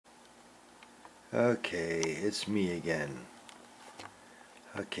Okay, it's me again.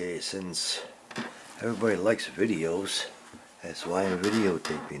 Okay, since everybody likes videos, that's why I'm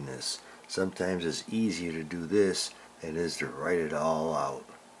videotaping this. Sometimes it's easier to do this than it is to write it all out.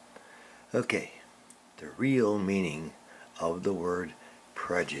 Okay, the real meaning of the word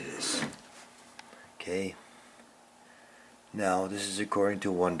prejudice. Okay, now this is according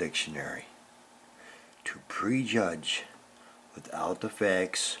to one dictionary. To prejudge without the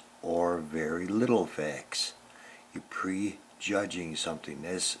facts or very little facts. You're prejudging something.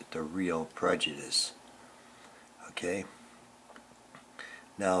 That's the real prejudice. Okay?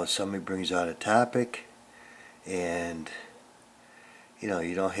 Now, if somebody brings out a topic and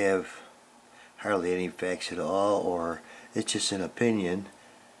you don't have hardly any facts at all, or it's just an opinion,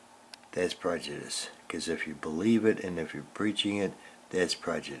 that's prejudice. Because if you believe it and if you're preaching it, that's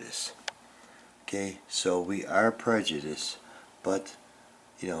prejudice. Okay? So we are prejudiced, but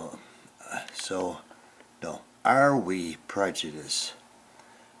are we prejudiced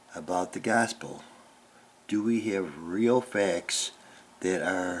about the gospel? Do we have real facts that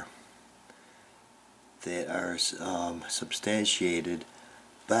are substantiated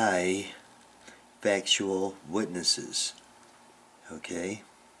by factual witnesses? Okay,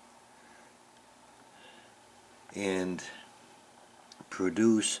 and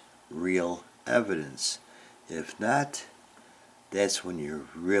produce real evidence. If not, that's when you're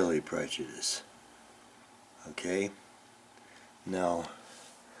really prejudiced. Okay? Now,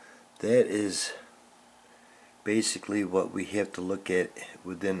 that is basically what we have to look at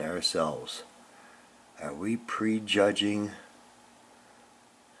within ourselves. Are we prejudging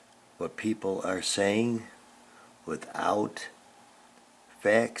what people are saying without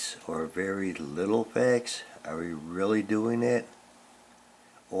facts or very little facts? Are we really doing that?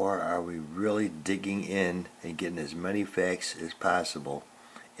 Or are we really digging in and getting as many facts as possible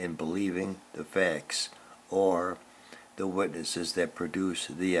and believing the facts or the witnesses that produce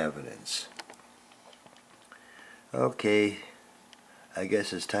the evidence? Okay, I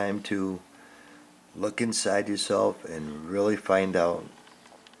guess it's time to look inside yourself and really find out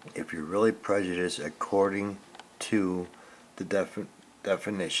if you're really prejudiced according to the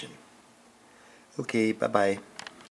definition. Okay, bye-bye.